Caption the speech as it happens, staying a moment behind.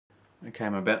Okay,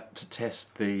 I'm about to test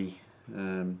the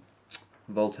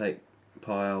Voltaic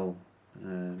pile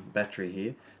battery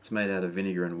here. It's made out of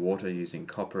vinegar and water using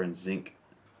copper and zinc.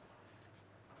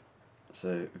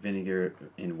 So vinegar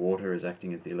in water is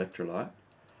acting as the electrolyte,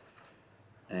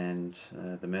 and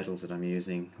the metals that I'm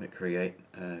using that create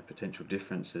potential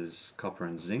difference is copper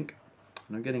and zinc.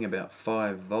 And I'm getting about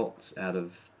 5 volts out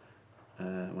of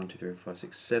 1, 2, 3, 4, 5,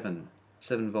 6,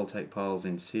 7 Voltaic piles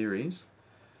in series,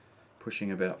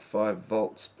 pushing about 5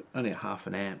 volts, only a half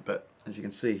an amp, but as you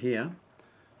can see here,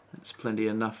 it's plenty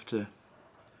enough to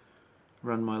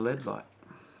run my LED light.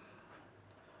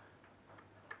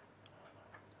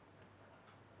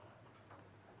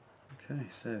 Okay,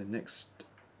 so the next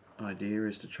idea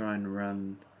is to try and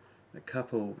run a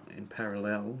couple in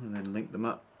parallel and then link them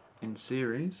up in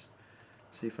series,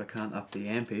 see if I can't up the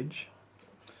amperage.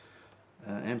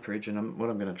 And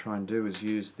what I'm going to try and do is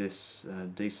use this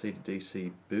DC to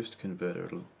DC boost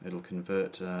converter. It'll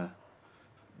convert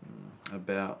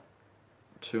about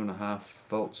 2.5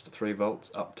 volts to 3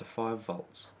 volts up to 5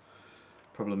 volts.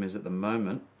 Problem is, at the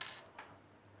moment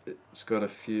it's got a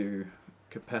few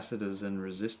capacitors and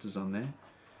resistors on there,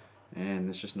 and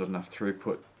there's just not enough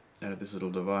throughput out of this little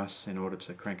device in order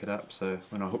to crank it up. So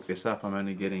when I hook this up, I'm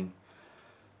only getting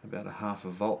about a half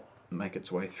a volt make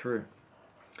its way through.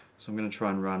 So I'm going to try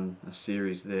and run a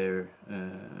series there,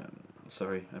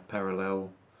 a parallel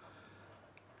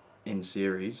in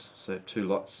series, so 2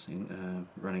 lots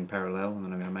running parallel, and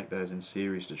then I'm going to make those in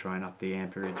series to try and up the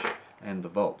amperage and the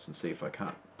volts and see if I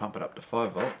can't pump it up to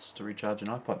 5 volts to recharge an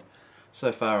iPod.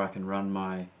 So far I can run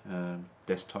my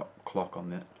desktop clock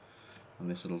on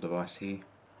this little device here.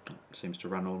 It seems to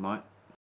run all night.